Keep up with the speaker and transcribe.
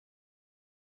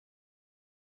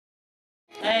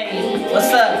Hey, what's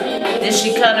up? This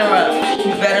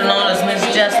shekindruff1, better known as Miss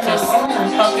Justice.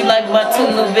 Hope you like my 2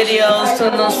 new videos,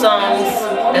 2 new songs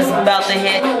that's about to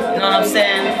hit. You know what I'm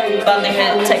saying? About to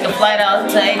hit. Take a flight out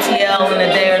to ATL in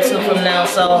a day or 2 from now.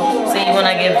 So see you when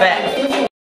I get back.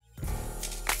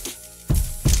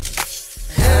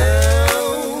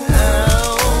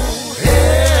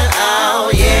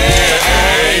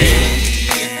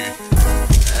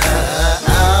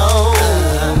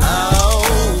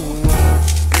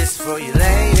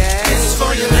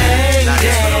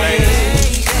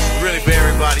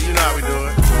 You know how we do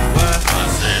it. I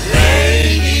said,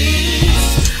 ladies,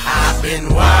 I've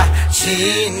been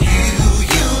watching you,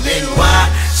 you've been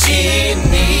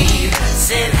watching me.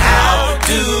 Said, how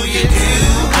do you do?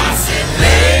 I said,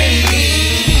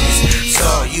 ladies,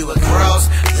 saw you across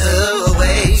the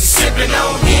way, sipping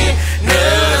on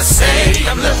Hennessy.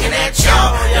 I'm looking at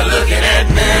y'all, you're looking at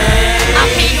me. I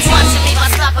hear you watching me, my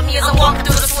stopping me as I'm walking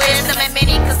through the square. Seven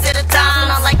many consider time,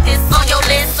 not like this on your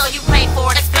list, so you pay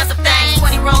for it. Expensive thing,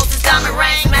 20 roses, diamond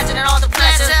rings, imagining all the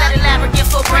pleasures that elaborate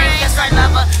gift will bring. Yes, right,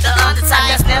 lover, the undertime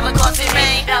that's never cost me.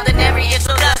 Found in every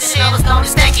introduction, I was known to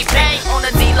stanky pay. On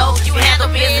the D-Lo, you handle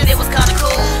business, it was kinda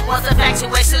cool. Once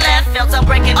infatuation left, felt I'm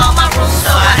breaking all my rules,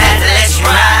 so I had to let you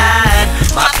ride,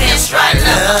 my pinstripe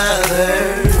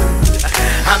lover.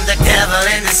 I'm the devil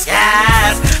in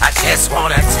disguise, I just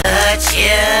wanna touch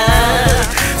you.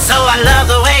 So I love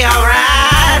the way I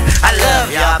ride, I love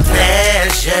your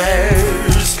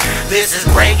pleasures. This is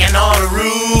breaking all the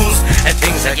rules, and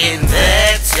things are getting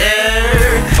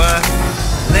better. But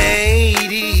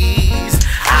ladies,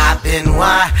 I've been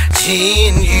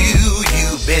watching you,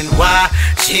 you've been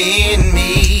watching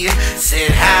me.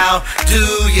 Said, how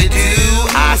do you do?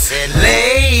 I said,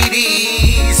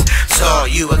 ladies, saw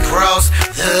you across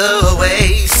the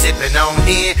way, sipping on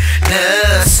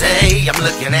Hennessy. I'm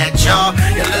looking at y'all,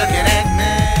 you're looking at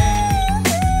me.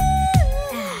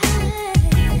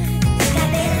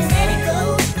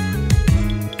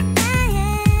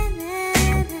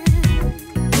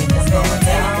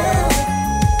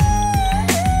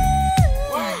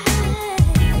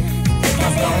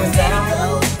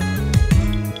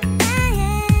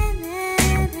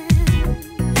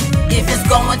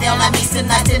 Going down like me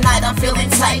tonight, I'm feeling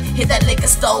tight. Hit that liquor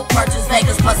store, purchase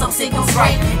Vegas, plus some signals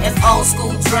right. An old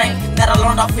school drink that I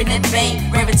learned off in that bay.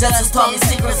 Raven Justice taught me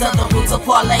secrets of the roots of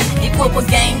parlay. Equip a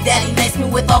game daddy makes me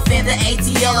with off in the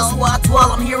ATL. That's why I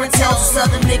dwell, I'm hearing tales of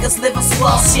southern niggas living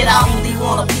swell. Shit, I only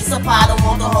want a piece of pie, don't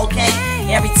want the whole cake.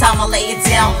 Every time I lay it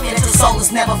down, and your soul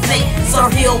is never fake. Sir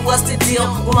Hill, what's the deal?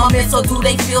 With my men, so do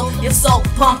they feel? If so,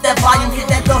 pump that volume, hit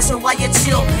that lotion while you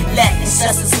chill. Let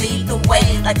injustice lead the way,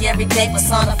 like every day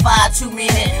personified. 2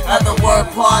 minute of the word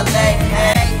parlay.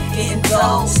 Hey, getting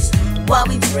dosed while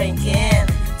we drinking.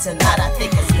 Tonight I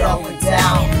think it's going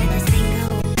down.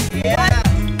 Yeah.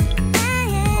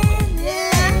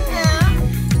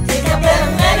 Think I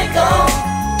better let it go.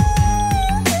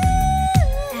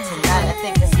 Tonight I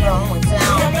think it's going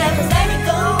down. Think I better let it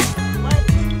go. What?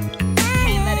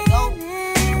 Can't let it go.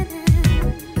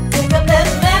 Think I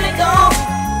better let it go.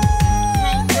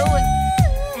 Can't do it.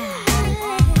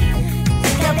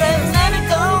 Think I better let it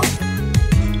go.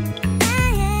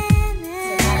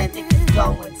 Tonight I think it's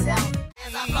going down.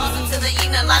 As I floss into the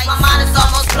evening light, my mind is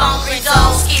almost blown. Free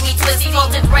dough, skinny, twisty,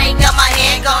 voltage brain, got my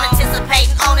hand gone,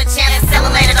 anticipating on a chance,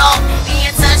 accelerate it all.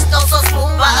 Being touched, though so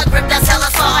smooth by a grip that's hella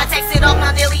soft. I text it off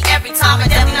now nearly every time, and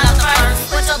definitely not the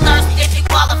first. Put your thirst if you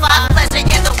qualify. Pleasure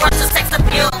in the worst, just sex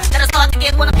appeal. That is hard to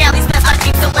get when I'm Cali's best. I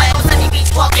keep the way on sunny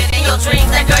beach, walking in your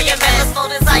dreams. That girl you're mad, slow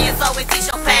desires always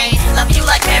teach your pain. Love you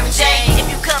like Mary Jane.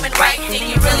 If you coming right, then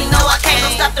you really know I can't.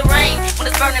 Don't stop the rain when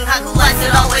it's burning hot. Who likes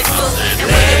it always smooth? And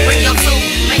when you bring your tool,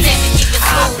 maintain to keep it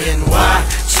smooth. I've been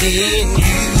watching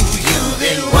you, you've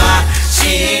been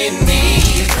watching me.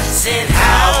 Said,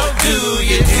 how do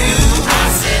you do? I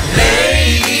said,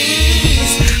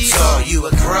 ladies, saw you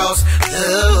across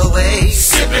the way,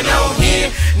 sipping on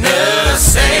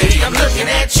Hennessy. I'm looking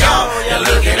at y'all, you're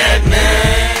looking at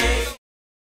me.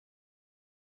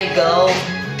 There you go.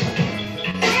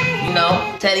 You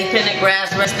know, Teddy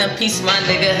Pendergrass, rest in peace, my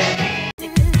nigga.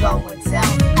 Going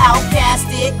down.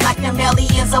 Outcasted like them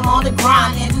aliens, I'm on the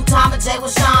grind. In due time, a J will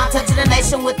shine, touching the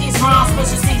nation with these rhymes.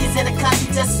 Pushing cities in the country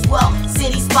just as well.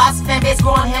 City spots, fan base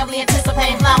growing heavily,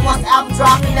 anticipating flying once album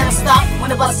dropping, never stop. When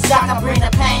the bus is jock, I bring the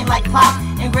pain like pop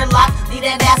and gridlock. Leave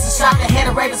that ass and shock ahead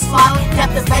of Raven's flock.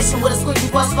 Captivation with a squeaky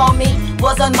voice for me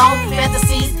was unknown.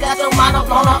 Fantasies got your mind up,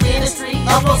 blown off the industry.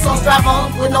 Upload songs, drive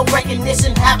on with no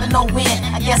recognition, having no win.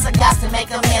 I guess I got to make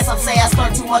amends. Some say I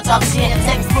spent too much off shit.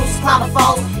 Takes proofs, clown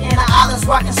foes in the islands,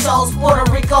 rocking shows. Puerto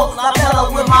Rico, La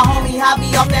Bella with my homie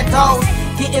Hobby off that dose.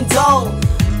 getting dough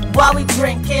while we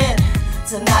drinking.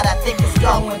 Tonight I think it's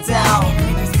going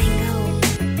down.